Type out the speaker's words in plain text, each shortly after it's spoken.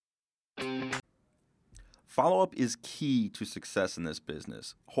Follow-up is key to success in this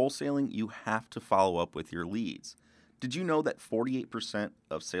business. Wholesaling, you have to follow up with your leads. Did you know that 48%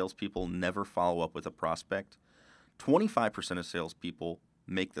 of salespeople never follow up with a prospect? 25% of salespeople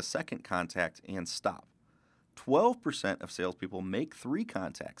make the second contact and stop. 12% of salespeople make 3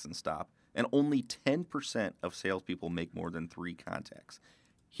 contacts and stop, and only 10% of salespeople make more than 3 contacts.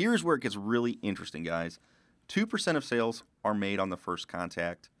 Here's where it gets really interesting, guys. 2% of sales are made on the first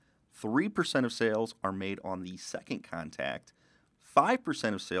contact. 3% of sales are made on the second contact.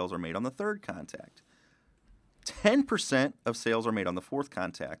 5% of sales are made on the third contact. 10% of sales are made on the fourth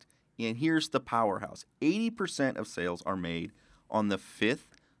contact. And here's the powerhouse. 80% of sales are made on the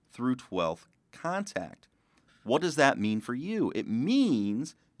 5th through 12th contact. What does that mean for you? It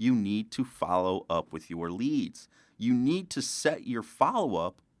means you need to follow up with your leads. You need to set your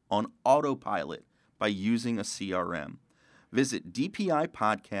follow-up on autopilot by using a CRM. Visit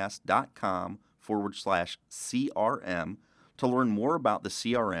dpipodcast.com/CRM to learn more about the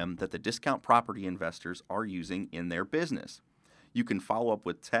CRM that the discount property investors are using in their business. You can follow up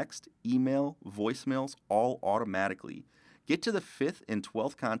with text, email, voicemails, all automatically. Get to the 5th and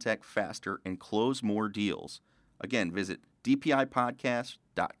 12th contact faster and close more deals. Again, visit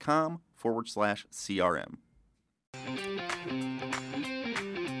dpipodcast.com/CRM.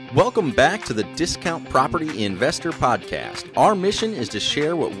 Welcome back to the Discount Property Investor Podcast. Our mission is to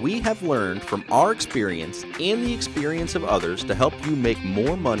share what we have learned from our experience and the experience of others to help you make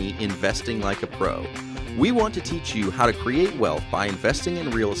more money investing like a pro. We want to teach you how to create wealth by investing in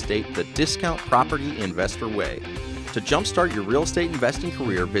real estate the Discount Property Investor way. To jumpstart your real estate investing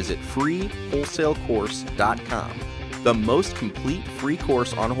career, visit freewholesalecourse.com, the most complete free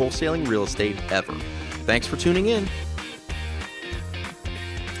course on wholesaling real estate ever. Thanks for tuning in.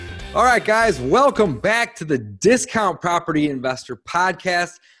 All right, guys, welcome back to the Discount Property Investor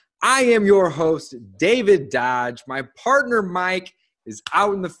Podcast. I am your host, David Dodge. My partner, Mike, is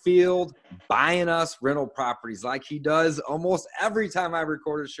out in the field buying us rental properties like he does almost every time I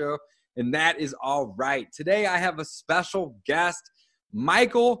record a show, and that is all right. Today, I have a special guest,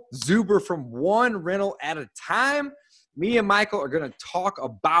 Michael Zuber from One Rental at a Time. Me and Michael are going to talk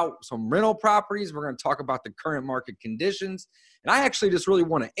about some rental properties. We're going to talk about the current market conditions. And I actually just really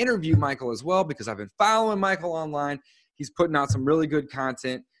want to interview Michael as well because I've been following Michael online. He's putting out some really good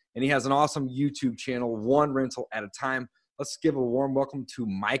content, and he has an awesome YouTube channel, One Rental at a Time. Let's give a warm welcome to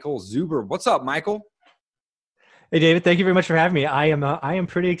Michael Zuber. What's up, Michael? Hey, David. Thank you very much for having me. I am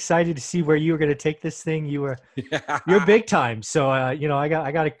pretty excited to see where you are going to take this thing. You're big time, so I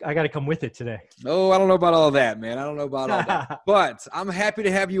got to come with it today. Oh, I don't know about all that, man. I don't know about all that, but I'm happy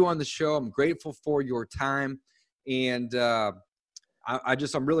to have you on the show. I'm grateful for your time, and I'm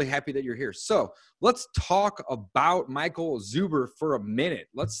really happy that you're here. So let's talk about Michael Zuber for a minute.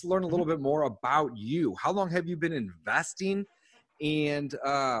 Let's learn a little bit more about you. How long have you been investing, and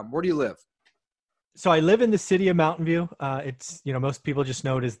where do you live? So I live in the city of Mountain View. It's, most people just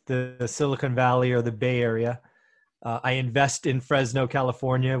know it as the Silicon Valley or the Bay Area. I invest in Fresno,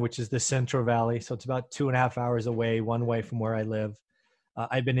 California, which is the Central Valley. So it's about 2.5 hours away, one way from where I live.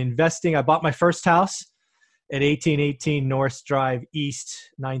 I've been investing. I bought my first house at 1818 North Drive East,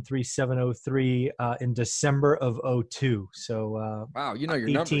 93703 in December of 02. So wow, you know your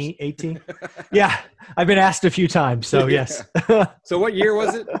 18. Yeah, I've been asked a few times. So yes. So what year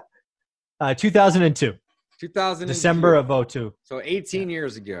was it? 2002. 2002. December of 02. So 18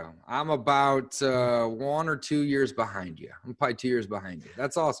 years ago. I'm about 1 or 2 years behind you. I'm probably 2 years behind you.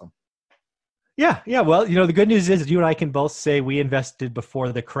 That's awesome. Yeah. Well, the good news is you and I can both say we invested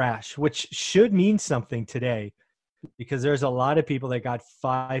before the crash, which should mean something today because there's a lot of people that got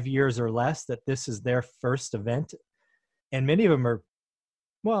 5 years or less that this is their first event. And many of them are,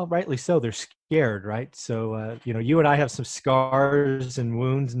 well, rightly so. They're scared, right? So, you and I have some scars and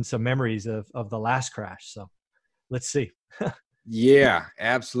wounds and some memories of the last crash. So let's see. Yeah,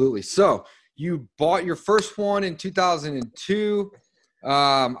 absolutely. So you bought your first one in 2002.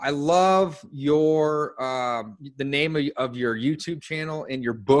 I love your the name of your YouTube channel and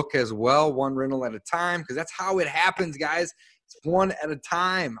your book as well, One Rental at a Time, because that's how it happens, guys. It's one at a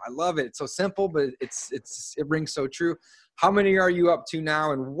time. I love it. It's so simple, but it rings so true. How many are you up to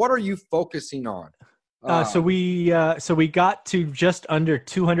now, and what are you focusing on? So we got to just under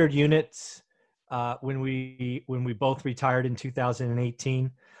 200 units when we both retired in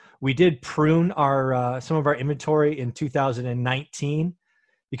 2018. We did prune some of our inventory in 2019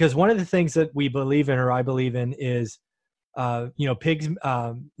 because one of the things that we believe in, or I believe in, is pigs.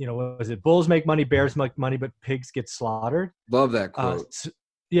 What was it? Bulls make money, bears make money, but pigs get slaughtered. Love that quote.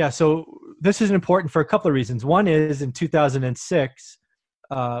 So this is important for a couple of reasons. One is in 2006,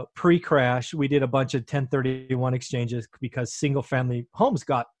 pre-crash, we did a bunch of 1031 exchanges because single family homes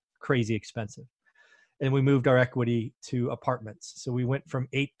got crazy expensive. And we moved our equity to apartments. So we went from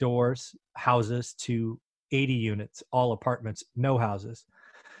 8 doors, houses, to 80 units, all apartments, no houses.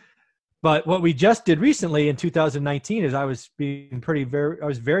 But what we just did recently in 2019 is I was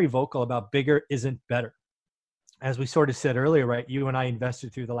very vocal about bigger isn't better. As we sort of said earlier, right? You and I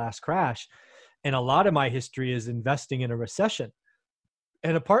invested through the last crash. And a lot of my history is investing in a recession.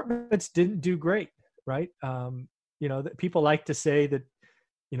 And apartments didn't do great, right? People like to say that,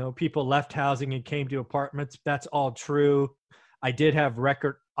 people left housing and came to apartments. That's all true. I did have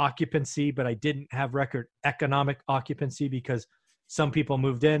record occupancy, but I didn't have record economic occupancy because some people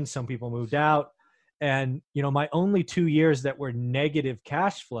moved in, some people moved out. And, my only 2 years that were negative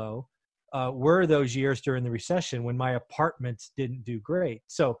cash flow were those years during the recession when my apartments didn't do great.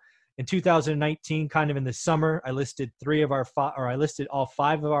 So in 2019, kind of in the summer, I listed all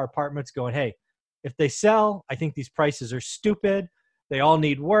 5 of our apartments going, hey, if they sell, I think these prices are stupid. They all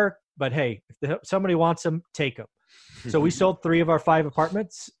need work, but hey, if somebody wants them, take them. So we sold 3 of our 5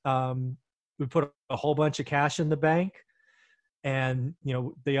 apartments. We put a whole bunch of cash in the bank. And,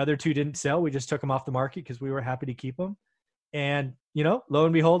 the other 2 didn't sell. We just took them off the market because we were happy to keep them. And, lo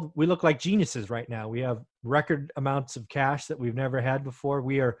and behold, we look like geniuses right now. We have record amounts of cash that we've never had before.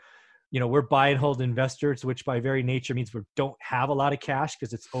 We are, we're buy and hold investors, which by very nature means we don't have a lot of cash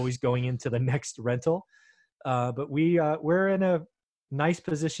because it's always going into the next rental. But we're in a nice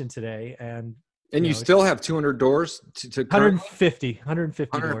position today. And you still have 200 doors to 150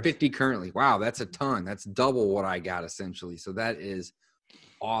 150 currently. Wow, that's a ton. That's double what I got essentially. So that is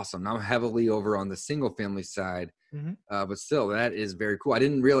awesome. I'm heavily over on the single family side, but still, that is very cool. I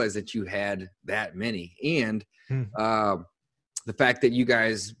didn't realize that you had that many, and the fact that you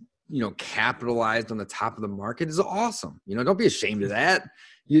guys, capitalized on the top of the market is awesome. Don't be ashamed of that.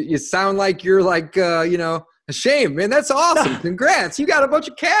 You sound like you're like, ashamed, man. That's awesome. Congrats. You got a bunch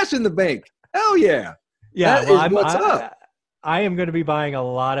of cash in the bank. Hell yeah. Yeah. What's up? I am going to be buying a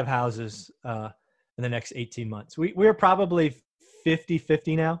lot of houses in the next 18 months. We're probably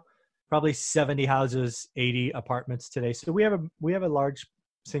 50-50 now, probably 70 houses, 80 apartments today. So we have a large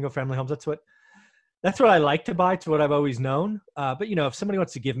single family homes. That's what I like to buy. It's what I've always known. But if somebody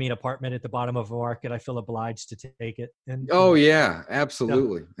wants to give me an apartment at the bottom of a market, I feel obliged to take it. And yeah,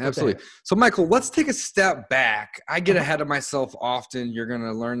 absolutely. Absolutely. So Michael, let's take a step back. I get ahead of myself often. You're going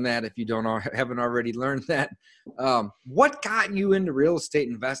to learn that if you haven't already learned that. What got you into real estate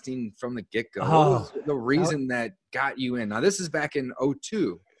investing from the get-go? What was the reason that got you in? Now this is back in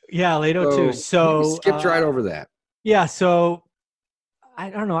 2002. Yeah, late 2002. So skipped right over that. Yeah. So I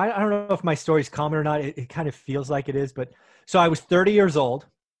don't know. I don't know if my story's common or not. It kind of feels like it is, but so I was 30 years old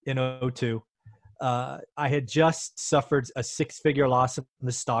in 2002. I had just suffered a 6-figure loss in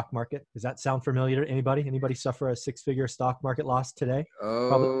the stock market. Does that sound familiar to anybody? Anybody suffer a 6-figure stock market loss today?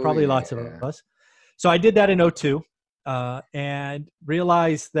 Probably lots of us. So I did that in 2002 and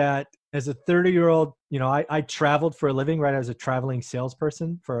realized that as a 30-year-old, I traveled for a living, right? I was a traveling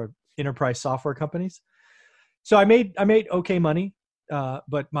salesperson for enterprise software companies. So I made okay money.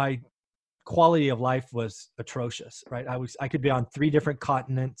 But my quality of life was atrocious, right? I could be on 3 different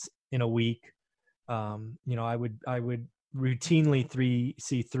continents in a week. I would routinely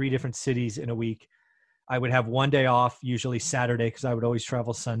see 3 different cities in a week. I would have 1 day off, usually Saturday, because I would always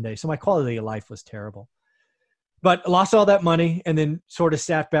travel Sunday. So my quality of life was terrible. But lost all that money and then sort of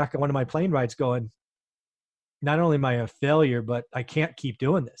sat back on one of my plane rides going, not only am I a failure, but I can't keep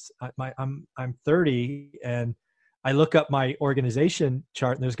doing this. I'm 30 and I look up my organization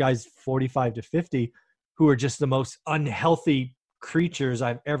chart and there's guys 45 to 50 who are just the most unhealthy creatures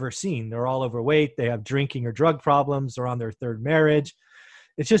I've ever seen. They're all overweight. They have drinking or drug problems. They're on their 3rd marriage.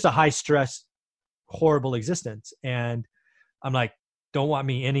 It's just a high stress, horrible existence. And I'm like, don't want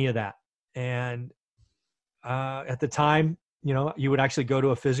me any of that. And at the time, you would actually go to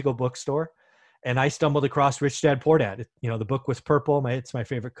a physical bookstore. And I stumbled across Rich Dad Poor Dad. The book was purple. It's my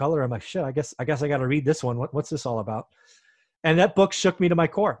favorite color. I'm like, shit, I guess I got to read this one. What's this all about? And that book shook me to my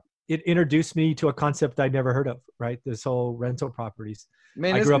core. It introduced me to a concept I'd never heard of, right? This whole rental properties.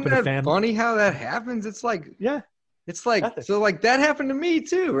 Man, I grew up in a family. Funny how that happens. It's like, yeah, it's like, so like that happened to me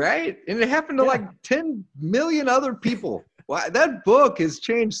too, right? And it happened to like 10 million other people. Wow, that book has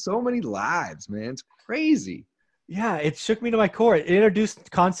changed so many lives, man. It's crazy. Yeah, it shook me to my core. It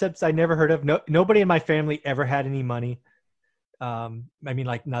introduced concepts I never heard of. Nobody in my family ever had any money.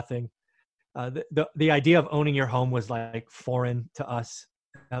 Like nothing. The idea of owning your home was like foreign to us,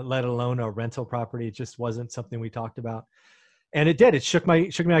 let alone a rental property. It just wasn't something we talked about. And it did. It shook me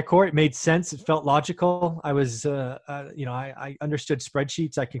to my core. It made sense. It felt logical. I was, I understood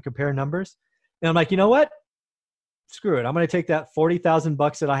spreadsheets. I can compare numbers. And I'm like, you know what? Screw it. I'm going to take that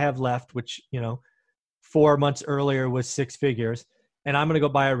 $40,000 that I have left, which, 4 months earlier was 6 figures, and I'm going to go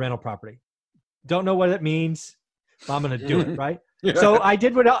buy a rental property. Don't know what it means, but I'm going to do it. Right. Yeah. So I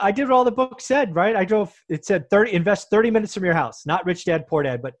did what all the books said, right? It said invest 30 minutes from your house, not Rich Dad, Poor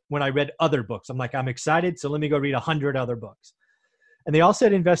Dad. But when I read other books, I'm like, I'm excited. So let me go read 100 other books. And they all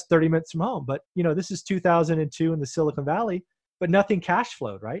said invest 30 minutes from home. But, this is 2002 in the Silicon Valley, but nothing cash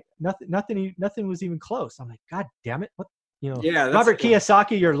flowed, right? Nothing was even close. I'm like, God damn it. What, Yeah, Robert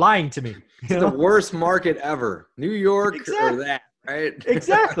Kiyosaki, you're lying to me. It's the worst market ever. New York or that, right?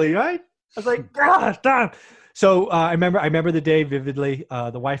 Exactly, right? I was like, God damn. So I remember the day vividly.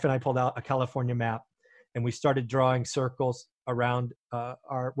 The wife and I pulled out a California map, and we started drawing circles around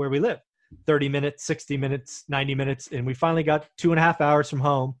where we live. 30 minutes, 60 minutes, 90 minutes. And we finally got 2.5 hours from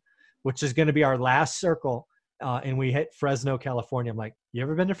home, which is going to be our last circle. And we hit Fresno, California. I'm like, you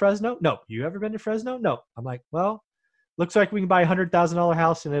ever been to Fresno? No. You ever been to Fresno? No. I'm like, well, looks like we can buy $100,000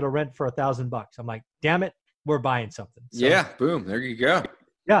 house and it'll rent for $1,000. I'm like, damn it, we're buying something. So, yeah. Boom. There you go.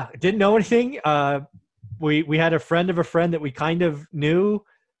 Yeah. Didn't know anything. We had a friend of a friend that we kind of knew.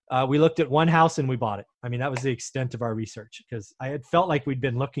 We looked at one house and we bought it. I mean, that was the extent of our research, because I had felt like we'd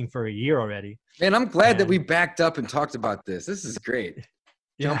been looking for a year already. Man, I'm glad that we backed up and talked about this. This is great.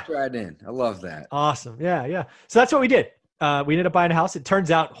 Yeah. Jumped right in. I love that. Awesome. Yeah. Yeah. So that's what we did. We ended up buying a house. It turns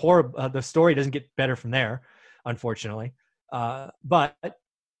out the story doesn't get better from there, unfortunately. But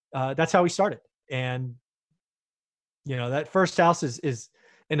that's how we started. And, that first house is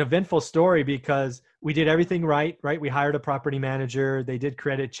an eventful story because we did everything right? We hired a property manager. They did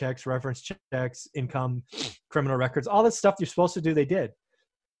credit checks, reference checks, income, criminal records, all the stuff you're supposed to do, they did.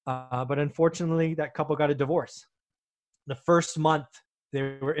 But unfortunately, that couple got a divorce. The first month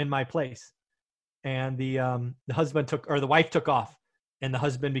they were in my place, and the wife took off, and the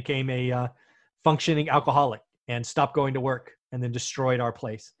husband became a functioning alcoholic and stopped going to work, and then destroyed our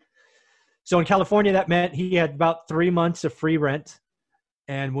place. So in California, that meant he had about 3 months of free rent.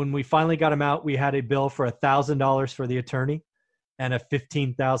 And when we finally got him out, we had a bill for $1,000 for the attorney and a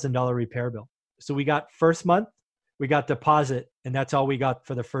 $15,000 repair bill. So we got first month, we got deposit, and that's all we got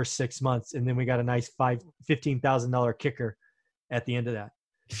for the first 6 months. And then we got a nice $15,000 kicker at the end of that.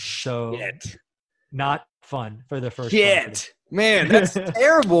 So not fun for the first month. Man, that's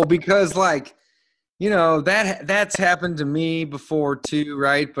terrible, because that's happened to me before too,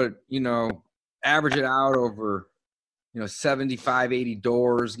 right? But, average it out over, 75, 80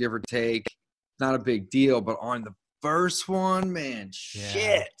 doors, give or take. Not a big deal. But on the first one, man,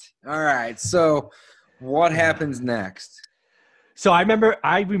 shit. All right. So what happens next? So I remember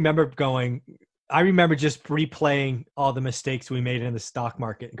just replaying all the mistakes we made in the stock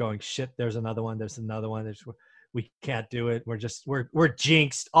market and going, shit, there's another one. We can't do it. We're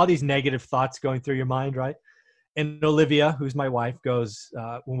jinxed. All these negative thoughts going through your mind, right? And Olivia, who's my wife, goes,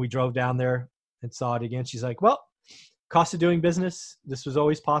 when we drove down there and saw it again, she's like, well, cost of doing business. This was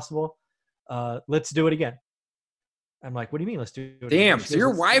always possible. Let's do it again. I'm like, what do you mean? Let's do it Damn. again? So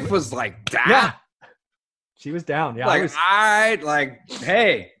your wife was like, down. Yeah. She was down. Yeah. All right.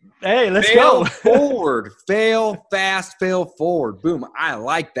 Hey, let's go go forward, fail fast, fail forward. Boom. I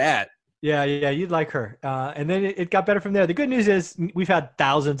like that. Yeah. You'd like her. And then it got better from there. The good news is we've had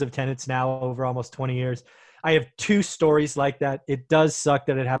thousands of tenants now over almost 20 years. I have 2 stories like that. It does suck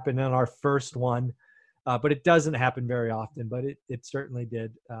that it happened in our first one. But it doesn't happen very often, but it certainly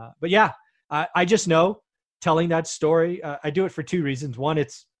did. But yeah, I just know telling that story, I do it for 2 reasons. One,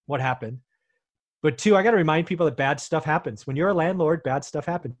 it's what happened. But 2, I got to remind people that bad stuff happens. When you're a landlord, bad stuff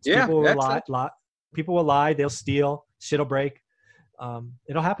happens. Yeah, people will lie, they'll steal, shit'll break.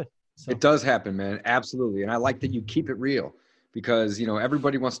 It'll happen. So. It does happen, man. Absolutely. And I like that you keep it real, because,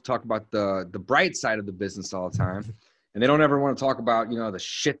 everybody wants to talk about the bright side of the business all the time. And they don't ever want to talk about, the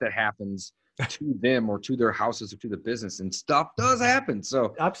shit that happens to them or to their houses or to the business, and stuff does happen.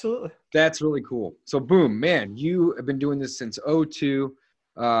 So absolutely, that's really cool. So boom, man, you have been doing this since 2002.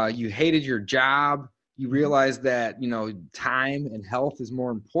 You hated your job. You realized that, time and health is more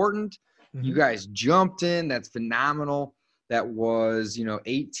important. Mm-hmm. You guys jumped in. That's phenomenal. That was,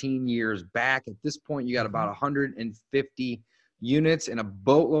 18 years back. At this point, you got about 150 units and a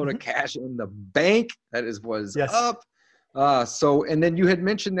boatload of cash in the bank. That was up. And then you had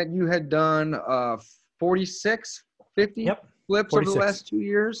mentioned that you had done 46, 50 flips 46. Over the last 2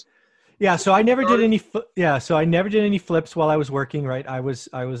 years. Yeah. So I never did any. So I never did any flips while I was working. Right. I was,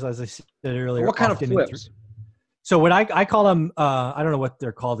 as I said earlier. What kind of flips? So what I call them, I don't know what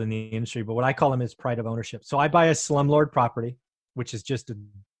they're called in the industry, but what I call them is pride of ownership. So I buy a slumlord property, which is just a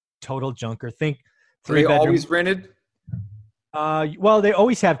total junker. Think Are they 3 bedroom. always rented? Well, they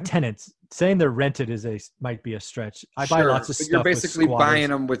always have tenants. Saying they're rented might be a stretch. I buy lots of but stuff. You're basically with buying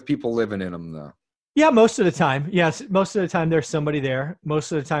them with people living in them, though. Yeah, most of the time. Yes, most of the time there's somebody there.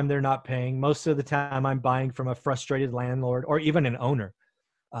 Most of the time they're not paying. Most of the time I'm buying from a frustrated landlord or even an owner.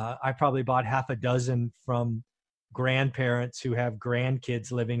 I probably bought half a dozen from grandparents who have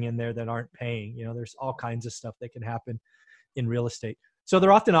grandkids living in there that aren't paying. There's all kinds of stuff that can happen in real estate. So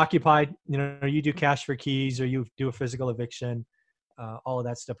they're often occupied. You do cash for keys or you do a physical eviction, all of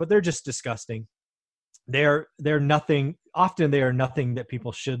that stuff. But they're just disgusting. They're nothing. Often they are nothing that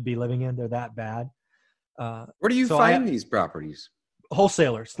people should be living in. They're that bad. Where do you find these properties?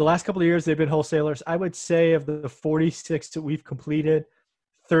 Wholesalers. The last couple of years, they've been wholesalers. I would say of the 46 that we've completed,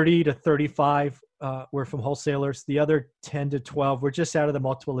 30 to 35 were from wholesalers. The other 10 to 12 were just out of the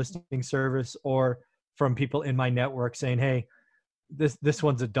multiple listing service or from people in my network saying, hey, this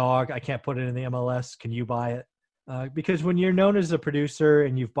one's a dog. I can't put it in the MLS. Can you buy it? Because when you're known as a producer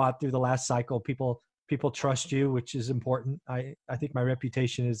and you've bought through the last cycle, people trust you, which is important. I think my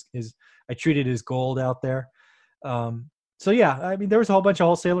reputation is I treat it as gold out there. So yeah, I mean, there was a whole bunch of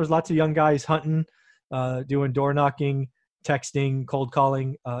wholesalers, lots of young guys hunting, doing door knocking, texting, cold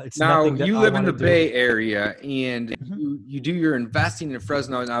calling. It's now nothing that you I live in the wanna do. Bay Area and you do your investing in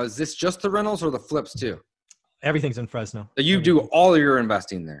Fresno. Now, is this just the rentals or the flips too? Everything's in Fresno. So you do all your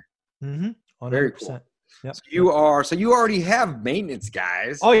investing there. 100%. Very cool. Yep. So you already have maintenance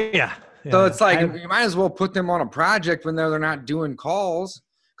guys. Oh yeah. So it's like you might as well put them on a project when they're not doing calls,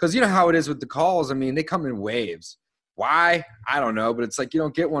 because you know how it is with the calls. I mean, they come in waves. Why? I don't know, but it's like you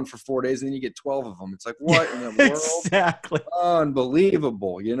don't get one for 4 days and then you get 12 of them. It's like, what in the world? Exactly.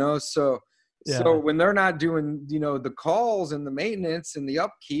 Unbelievable, So Yeah. So when they're not doing, the calls and the maintenance and the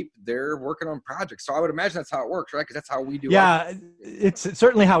upkeep, they're working on projects. So I would imagine that's how it works, right? Because that's how we do. Yeah, it's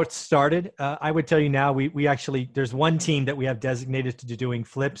certainly how it started. I would tell you now, we actually, there's one team that we have designated to doing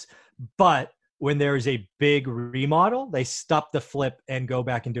flips, but when there is a big remodel, they stop the flip and go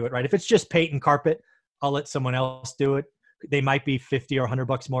back and do it, right? If it's just paint and carpet, I'll let someone else do it. They might be 50 or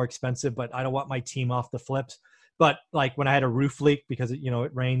 $100 more expensive, but I don't want my team off the flips. But like when I had a roof leak because it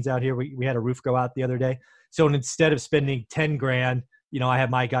rains out here, we had a roof go out the other day. So instead of spending 10 grand, I have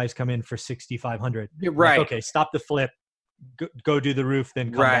my guys come in for 6,500. Right. Like, okay, stop the flip, go do the roof,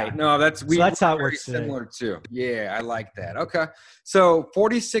 then come back. No, that's how it works. Similar too. Yeah, I like that. Okay, so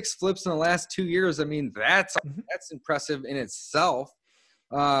 46 flips in the last 2 years. I mean, that's impressive in itself.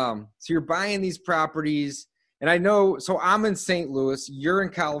 So you're buying these properties. And I know, so I'm in St. Louis, you're in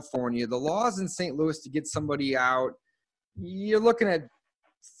California. The laws in St. Louis to get somebody out, you're looking at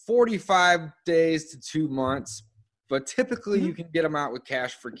 45 days to 2 months, but typically you can get them out with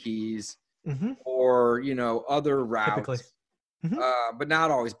cash for keys or, other routes, but not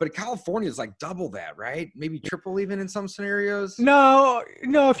always. But California is like double that, right? Maybe triple even in some scenarios. No,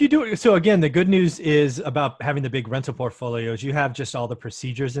 if you do it. So again, the good news is about having the big rental portfolios, you have just all the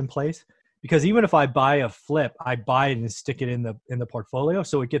procedures in place. Because even if I buy a flip, I buy it and stick it in the portfolio,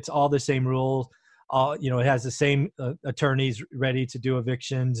 so it gets all the same rules. It has the same attorneys ready to do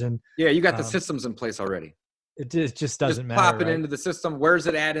evictions, and you got the systems in place already. It just doesn't matter. Pop it into the system. Where's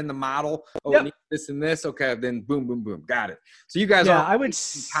it at in the model? Oh, it needs this and this. Okay, then boom, boom, boom. Got it. So you guys I would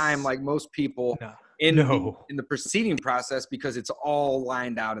time like most people in the proceeding process because it's all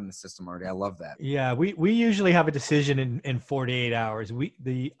lined out in the system already. I love that. Yeah, we usually have a decision in 48 hours.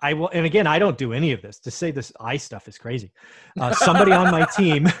 And again, I don't do any of this. To say this stuff is crazy. Somebody on my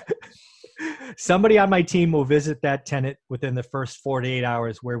team will visit that tenant within the first 48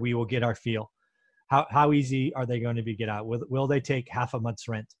 hours where we will get our feel. How easy are they going to be get out? Will they take half a month's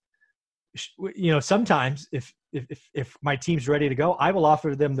rent? Sometimes if my team's ready to go, I will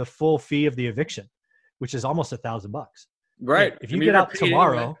offer them the full fee of the eviction, which is almost $1,000. Right. If you get out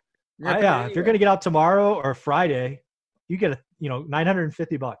tomorrow, if you're going to get out tomorrow or Friday, you get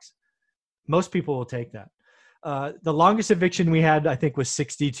 $950. Most people will take that. The longest eviction we had, I think, was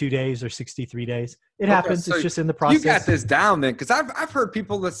 62 days or 63 days. It happens. So it's just in the process. You got this down then, because I've heard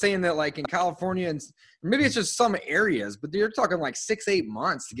people that saying that like in California and maybe it's just some areas, but you're talking like 6-8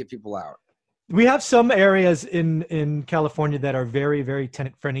 months to get people out. We have some areas in California that are very, very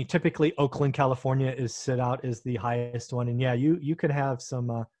tenant friendly. Typically, Oakland, California is set out as the highest one. And yeah, you can have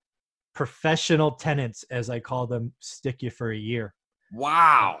some professional tenants, as I call them, stick you for a year.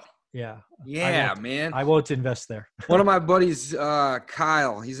 Wow. Yeah, man. I won't invest there. One of my buddies,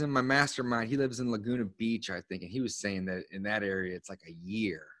 Kyle, he's in my mastermind. He lives in Laguna Beach, I think. And he was saying that in that area, it's like a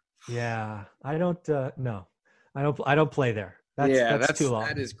year. Yeah, I don't know. I don't play there. That's too long.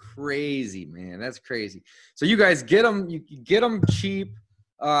 That is crazy, man. That's crazy. So you guys get them, you get them cheap.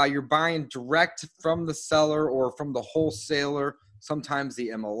 You're buying direct from the seller or from the wholesaler, sometimes the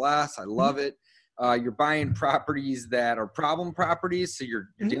MLS. I love it. You're buying properties that are problem properties, so you're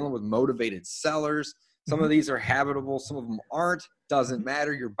dealing with motivated sellers. Some of these are habitable, some of them aren't. Doesn't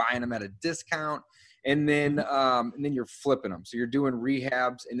matter. You're buying them at a discount, and then you're flipping them. So you're doing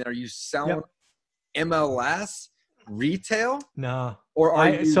rehabs, and then are you selling MLS retail? No. Or are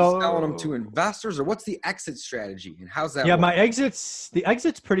you selling them to investors, or what's the exit strategy, and how's that work? My the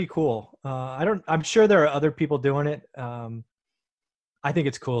exit's pretty cool. I'm sure there are other people doing it. I think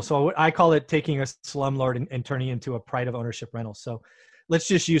it's cool. So I call it taking a slumlord and turning it into a pride of ownership rental. So let's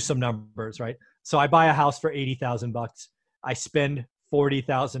just use some numbers, right? So I buy a house for $80,000. I spend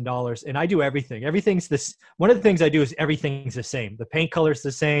 $40,000 and I do everything. Everything's this. One of the things I do is everything's the same. The paint color's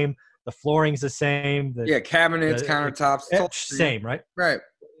the same. The flooring's the same. Cabinets, countertops, same, right? Right.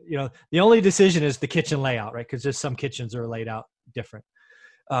 The only decision is the kitchen layout, right? Because just some kitchens are laid out different.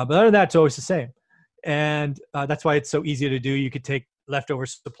 But other than that, it's always the same. And that's why it's so easy to do. You could take leftover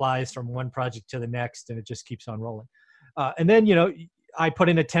supplies from one project to the next, and it just keeps on rolling. And then, I put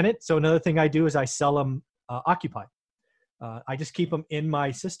in a tenant. So another thing I do is I sell them occupied. I just keep them in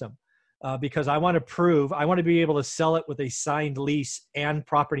my system because I want to be able to sell it with a signed lease and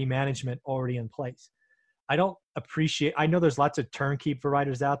property management already in place. I know there's lots of turnkey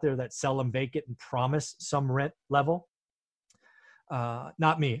providers out there that sell them vacant and promise some rent level.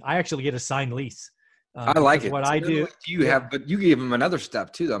 Not me. I actually get a signed lease. I like it. What I do. But you gave them another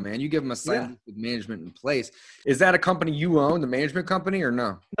step too, though, man. You give them a signed lease with management in place. Is that a company you own, the management company, or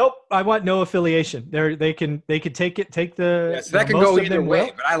no? Nope. I want no affiliation. They can take the. So that can go either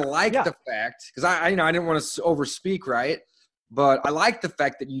way. But I like the fact, because I didn't want to overspeak, right? But I like the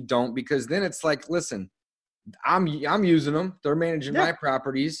fact that you don't, because then it's like, listen, I'm using them. They're managing my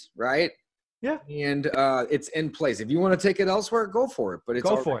properties, right? Yeah. And it's in place. If you want to take it elsewhere, go for it. But it's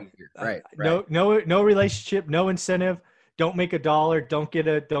already here. Right. No relationship, no incentive. Don't make $1. Don't get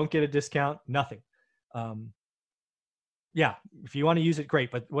a discount. Nothing. If you want to use it, great.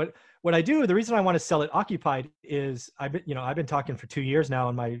 But what I do, the reason I want to sell it occupied is I've been talking for 2 years now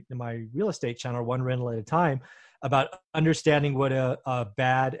in my real estate channel, One Rental at a Time, about understanding what a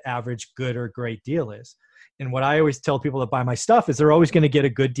bad, average, good, or great deal is. And what I always tell people that buy my stuff is they're always going to get a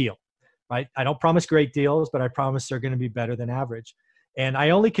good deal. Right? I don't promise great deals, but I promise they're going to be better than average. And I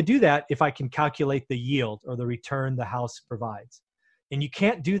only could do that if I can calculate the yield or the return the house provides. And you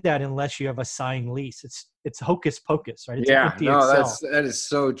can't do that unless you have a signed lease. It's hocus pocus, right? It's that is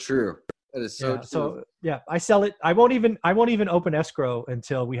so true. That is so true. So I sell it. I won't even open escrow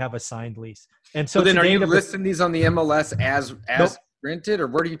until we have a signed lease. And so then are you listing these on the MLS as rented, or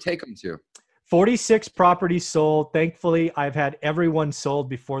where do you take them to? 46 properties sold. Thankfully, I've had everyone sold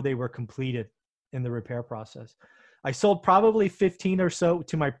before they were completed in the repair process. I sold probably 15 or so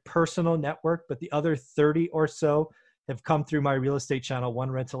to my personal network, but the other 30 or so have come through my real estate channel,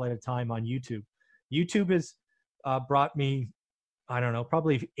 One Rental at a Time, on YouTube. YouTube has brought me, I don't know,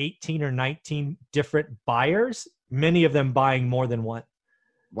 probably 18 or 19 different buyers, many of them buying more than one.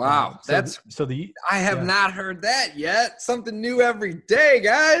 Wow. I have not heard that yet. Something new every day,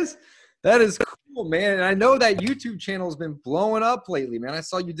 guys. That is cool, man. And I know that YouTube channel has been blowing up lately, man. I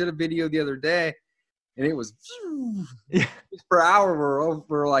saw you did a video the other day, and it was per hour.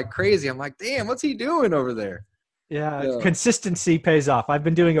 We're like crazy. I'm like, damn, what's he doing over there? Yeah, consistency pays off. I've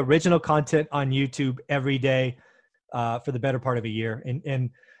been doing original content on YouTube every day for the better part of a year.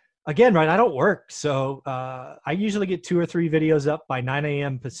 And again, right, I don't work. So I usually get 2 or 3 videos up by 9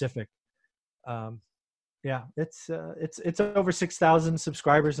 a.m. Pacific. It's over 6,000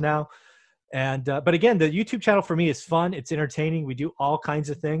 subscribers now. And, but again, the YouTube channel for me is fun. It's entertaining. We do all kinds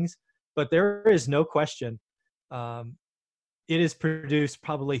of things, but there is no question. It has produced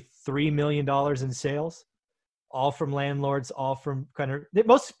probably $3 million in sales, all from landlords, all from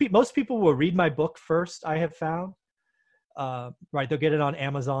most people will read my book first. I have found, right. They'll get it on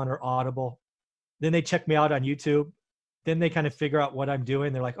Amazon or Audible. Then they check me out on YouTube. Then they kind of figure out what I'm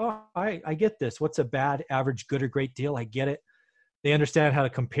doing. They're like, oh, I get this. What's a bad, average, good, or great deal? I get it. They understand how to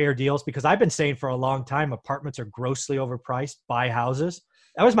compare deals, because I've been saying for a long time, apartments are grossly overpriced. Buy houses.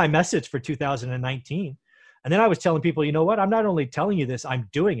 That was my message for 2019. And then I was telling people, you know what? I'm not only telling you this, I'm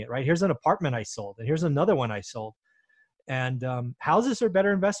doing it, right? Here's an apartment I sold, and here's another one I sold. And houses are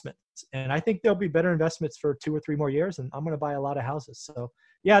better investments. And I think there'll be better investments for 2 or 3 more years, and I'm going to buy a lot of houses. So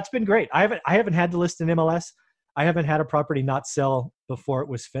yeah, it's been great. I haven't had to list an MLS. I haven't had a property not sell before it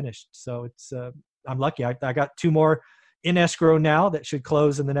was finished. So it's I'm lucky. I got 2 more in escrow now that should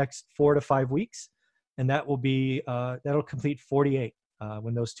close in the next 4 to 5 weeks. and that will be that'll complete 48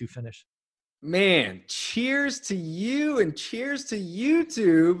 when those two finish. Man, cheers to you and cheers to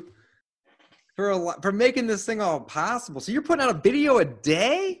YouTube for making this thing all possible. So you're putting out a video a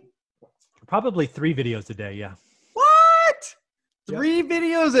day? Probably 3 videos a day, yeah. What? Yep. 3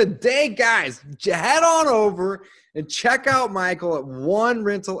 videos a day, guys. Head on over and check out Michael at One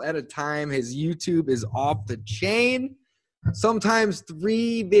Rental at a Time. His YouTube is off the chain. Sometimes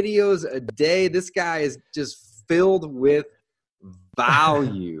 3 videos a day. This guy is just filled with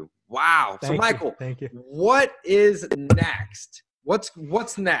value. Wow. So Michael, thank you. What is next?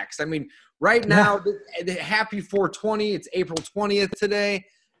 What's next? I mean, right now, happy 420. It's April 20th today.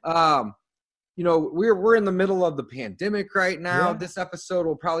 You know, we're in the middle of the pandemic right now. Yeah. This episode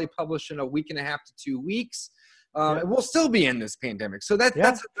will probably publish in a week and a half to 2 weeks. We'll still be in this pandemic. So that's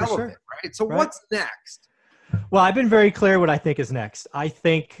irrelevant, right? So what's next? Well, I've been very clear what I think is next. I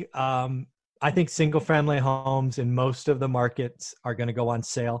think single family homes in most of the markets are going to go on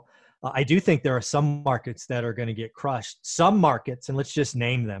sale. I do think there are some markets that are going to get crushed. Some markets, and let's just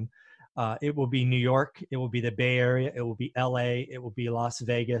name them. It will be New York. It will be the Bay Area. It will be LA. It will be Las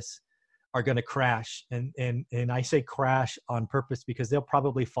Vegas, are going to crash. And I say crash on purpose because they'll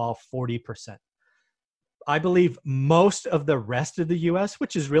probably fall 40%. I believe most of the rest of the US,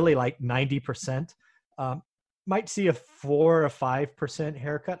 which is really like 90%, might see a 4 or 5%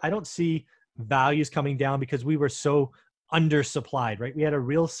 haircut. I don't see values coming down because we were so undersupplied, right? We had a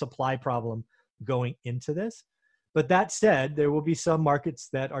real supply problem going into this. But that said, there will be some markets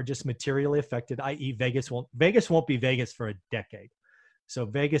that are just materially affected, i.e. Vegas won't be Vegas for a decade. So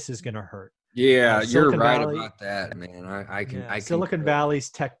Vegas is going to hurt. Yeah, you're right Valley, about that, man. I can. Silicon Valley's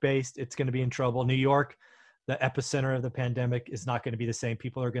tech-based. It's going to be in trouble. New York, the epicenter of the pandemic, is not going to be the same.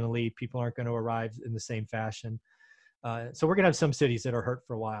 People are going to leave. People aren't going to arrive in the same fashion. So we're going to have some cities that are hurt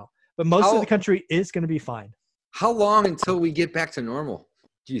for a while. But most of the country is going to be fine. How long until we get back to normal,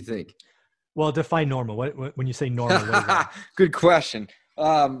 do you think? Well, define normal. When you say normal, what is that? Good question.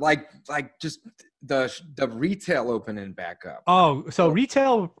 Like just the retail opening back up. Oh, so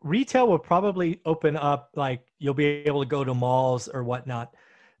retail will probably open up. Like you'll be able to go to malls or whatnot.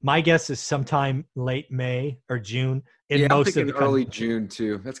 My guess is sometime late May or June. I'm thinking early June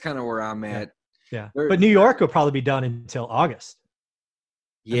too. That's kind of where I'm at. Yeah. But New York will probably be done until August.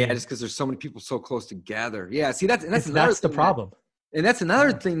 Yeah, just because there's so many people so close together. Yeah, see that's the problem. And that's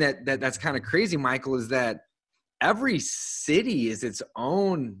another thing that's kind of crazy, Michael, is that every city is its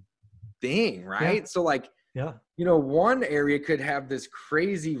own thing, right? Yeah. So like, one area could have this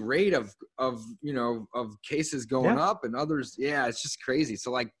crazy rate of cases going up, and others, it's just crazy.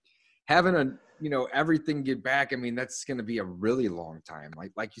 So like having everything get back, I mean, that's going to be a really long time.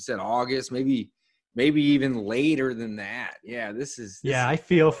 Like you said, August, maybe even later than that. Yeah, I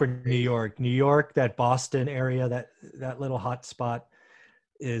feel for New York, that Boston area, that little hot spot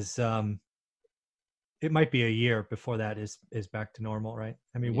is, it might be a year before that is back to normal, right?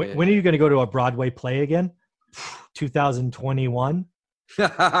 I mean, when are you going to go to a Broadway play again? 2021.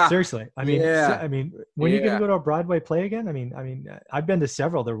 Seriously. I mean, when are you going to go to a Broadway play again? I mean, I've been to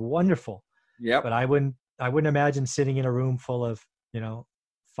several. They're wonderful. Yeah. But I wouldn't imagine sitting in a room full of,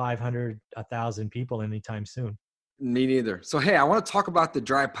 500, 1,000 people anytime soon. Me neither. So, hey, I want to talk about the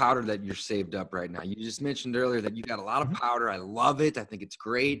dry powder that you're saved up right now. You just mentioned earlier that you got a lot of powder. I love it. I think it's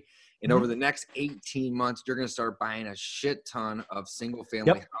great. And over the next 18 months, you're going to start buying a shit ton of single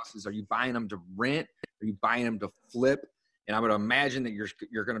family houses. Are you buying them to rent? Are you buying them to flip? And I would imagine that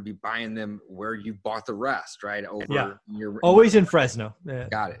you're going to be buying them where you bought the rest, right? Always in Fresno.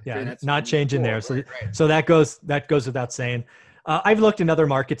 Got it. Yeah, not changing there. So, so that goes without saying. I've looked in other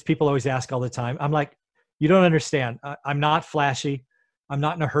markets. People always ask all the time. I'm like, you don't understand. I'm not flashy. I'm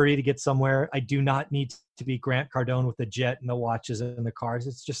not in a hurry to get somewhere. I do not need to be Grant Cardone with the jet and the watches and the cars.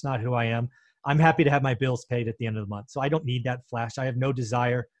 It's just not who I am. I'm happy to have my bills paid at the end of the month. So I don't need that flash. I have no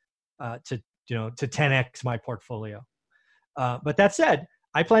desire to 10x my portfolio. But that said,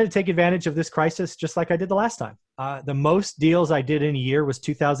 I plan to take advantage of this crisis just like I did the last time. The most deals I did in a year was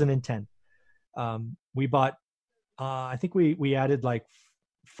 2010. We bought, I think we added like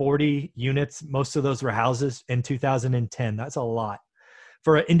 40 units. Most of those were houses in 2010. That's a lot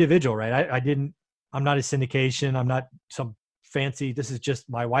for an individual, right? I'm not a syndication. I'm not some fancy, this is just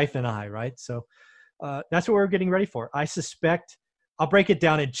my wife and I, right? So that's what we're getting ready for. I suspect I'll break it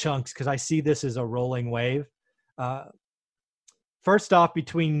down in chunks because I see this as a rolling wave. First off,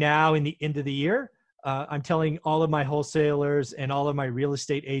 between now and the end of the year, I'm telling all of my wholesalers and all of my real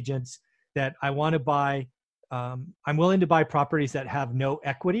estate agents that I want to buy, I'm willing to buy properties that have no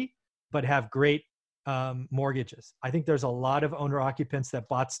equity, but have great mortgages. I think there's a lot of owner occupants that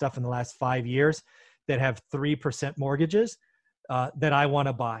bought stuff in the last 5 years that have 3% mortgages that I want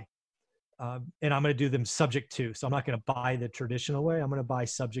to buy. And I'm going to do them subject to. So I'm not going to buy the traditional way. I'm going to buy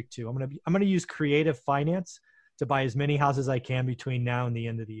subject to. I'm going to use creative finance to buy as many houses as I can between now and the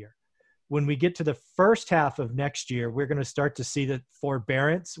end of the year. When we get to the first half of next year, we're going to start to see that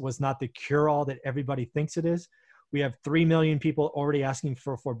forbearance was not the cure-all that everybody thinks it is. We have 3 million people already asking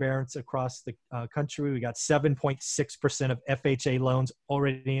for forbearance across the country. We got 7.6% of FHA loans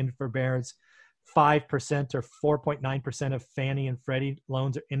already in forbearance. 5% or 4.9% of Fannie and Freddie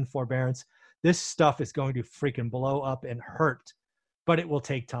loans are in forbearance. This stuff is going to freaking blow up and hurt, but it will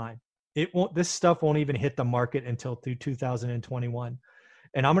take time. This stuff won't even hit the market until through 2021.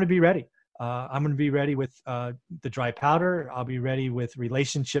 And I'm going to be ready. I'm going to be ready with the dry powder. I'll be ready with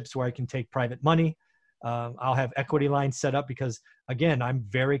relationships where I can take private money. I'll have equity lines set up because, again, I'm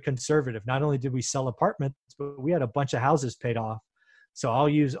very conservative. Not only did we sell apartments, but we had a bunch of houses paid off. So I'll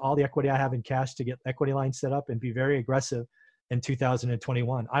use all the equity I have in cash to get equity lines set up and be very aggressive in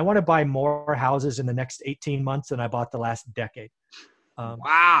 2021. I want to buy more houses in the next 18 months than I bought the last decade.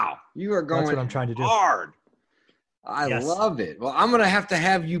 Wow. You are going that's what I'm trying to do. hard. I love it. Well, I'm going to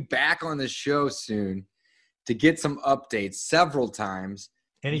have you back on the show soon to get some updates several times.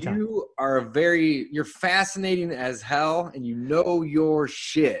 Anytime. You're fascinating as hell, and you know your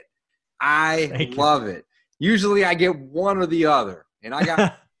shit. I love it. Usually I get one or the other, and I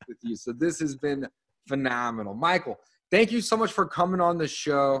got with you. So this has been phenomenal. Michael, thank you so much for coming on the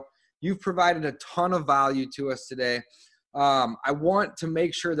show. You've provided a ton of value to us today. I want to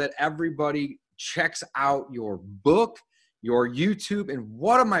make sure that everybody checks out your book, your YouTube, and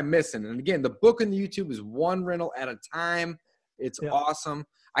what am I missing? And again, the book and the YouTube is one rental at a time. It's awesome.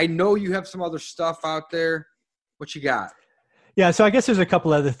 I know you have some other stuff out there. What you got? Yeah, so I guess there's a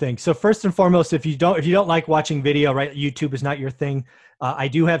couple other things. So first and foremost, if you don't like watching video, right? YouTube is not your thing. I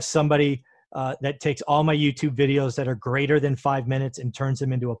do have somebody that takes all my YouTube videos that are greater than 5 minutes and turns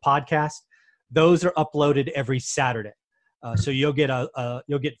them into a podcast. Those are uploaded every Saturday. So you'll get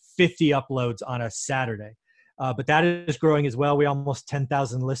 50 uploads on a Saturday. But that is growing as well. We almost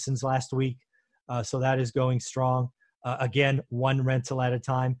 10,000 listens last week. So that is going strong. Again, one rental at a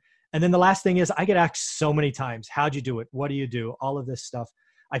time. And then the last thing is I get asked so many times, how'd you do it? What do you do? All of this stuff.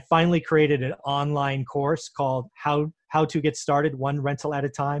 I finally created an online course called How to Get Started One Rental at a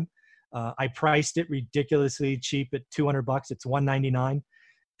Time. I priced it ridiculously cheap at $200. It's $199.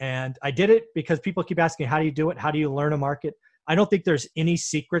 And I did it because people keep asking, how do you do it? How do you learn a market? I don't think there's any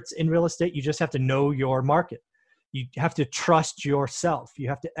secrets in real estate. You just have to know your market. You have to trust yourself. You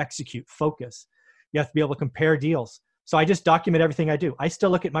have to execute, focus. You have to be able to compare deals. So I just document everything I do. I still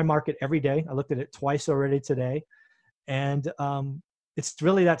look at my market every day. I looked at it twice already today. And it's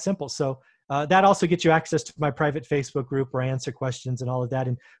really that simple. So that also gets you access to my private Facebook group where I answer questions and all of that.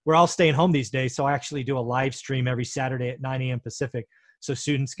 And we're all staying home these days. So I actually do a live stream every Saturday at 9 a.m. Pacific. So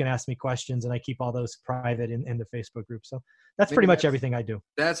students can ask me questions, and I keep all those private in the Facebook group. So that's pretty much everything I do.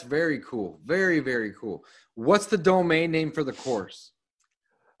 That's very cool. Very, very cool. What's the domain name for the course?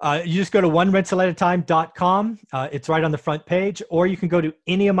 You just go to onerentalatatime.com. It's right on the front page, or you can go to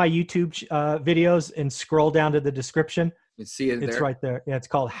any of my YouTube videos and scroll down to the description. You see it there? It's right there. Yeah, it's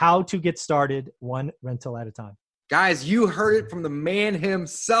called How to Get Started One Rental at a Time. Guys, you heard it from the man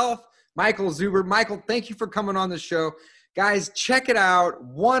himself, Michael Zuber. Michael, thank you for coming on the show. Guys, check it out.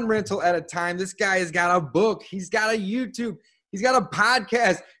 One rental at a time. This guy has got a book. He's got a YouTube. He's got a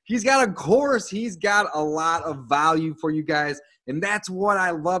podcast. He's got a course. He's got a lot of value for you guys. And that's what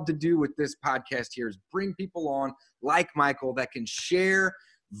I love to do with this podcast here is bring people on like Michael that can share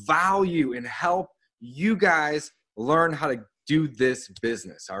value and help you guys learn how to do this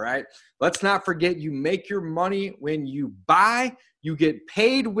business, all right? Let's not forget you make your money when you buy. You get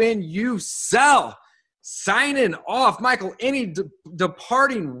paid when you sell. Signing off. Michael, any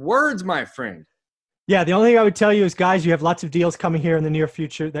departing words, my friend? Yeah, the only thing I would tell you is, guys, you have lots of deals coming here in the near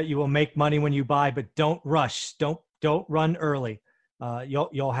future that you will make money when you buy, but don't rush. Don't run early.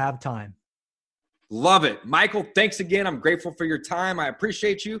 You'll have time. Love it. Michael, thanks again. I'm grateful for your time. I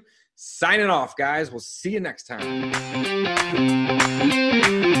appreciate you. Signing off, guys. We'll see you next time.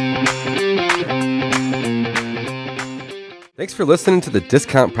 Thanks for listening to the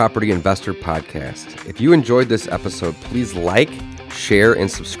Discount Property Investor Podcast. If you enjoyed this episode, please like, share, and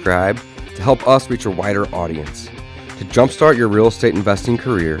subscribe to help us reach a wider audience. To jumpstart your real estate investing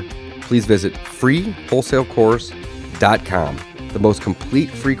career, please visit freewholesalecourse.com, the most complete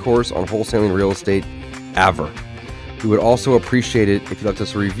free course on wholesaling real estate ever. We would also appreciate it if you left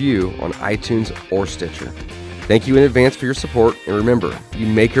us a review on iTunes or Stitcher. Thank you in advance for your support, and remember, you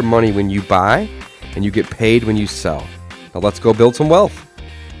make your money when you buy, and you get paid when you sell. Now let's go build some wealth.